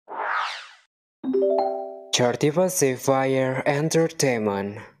𝐂𝐇𝐀𝐑𝐓𝐈𝐕𝐀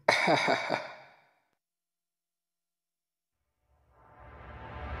Entertainment.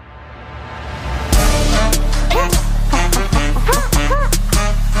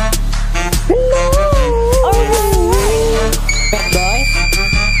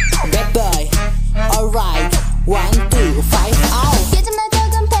 Bad boy, alright, 1, 2, 5, out. 요즘 나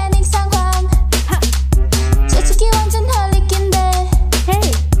조금 패닉 상황. 솔직히 완전 헐리긴데.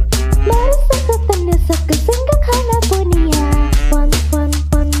 Hey, 머릿속에 녀석 그 생각 하나뿐이야. One.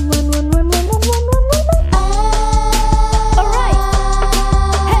 Alright.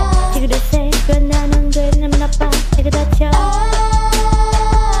 Hey, 지금 내 건 나는 되는 나빠. 내가 다쳐.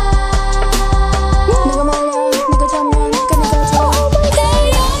 누가 말려, 누가 잡면 끊어져. Oh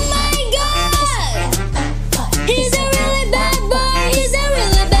my god, he's a really bad boy. He's a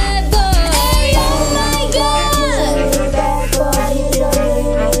really bad boy. Oh my god, he's a really bad boy. He's a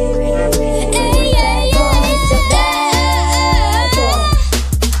really bad boy. He's a bad boy.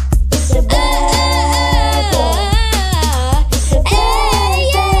 He's a bad boy. He's a bad boy.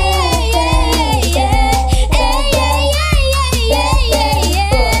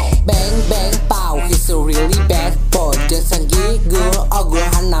 Bang bang pow, he's a really bad boy. 전상기 girl,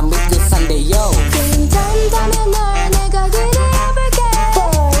 억울한 나 믿고 산대요. 괜찮다면 널 내가 기대해볼게.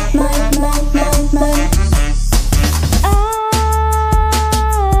 Mine.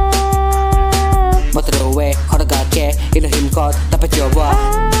 멋대로 왜 걸어갈게. 이런 힘껏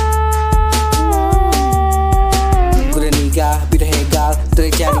답해줘봐. 그래 네가 필요해가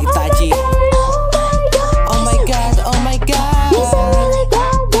너의 자리 따지. Oh my god, oh my god. He's a really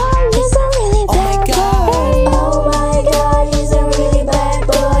bad boy. He's a really Oh my bad god. boy. Oh my god, he's a really bad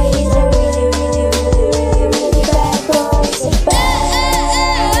boy. He's a really bad boy. He's a bad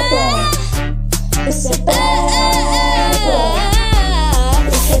boy. He's a bad boy. He's a bad boy.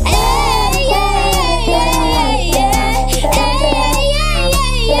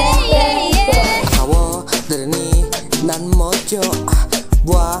 아까워 들으니 난 멋져.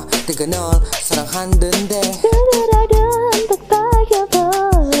 와 내가 널 사랑한던데.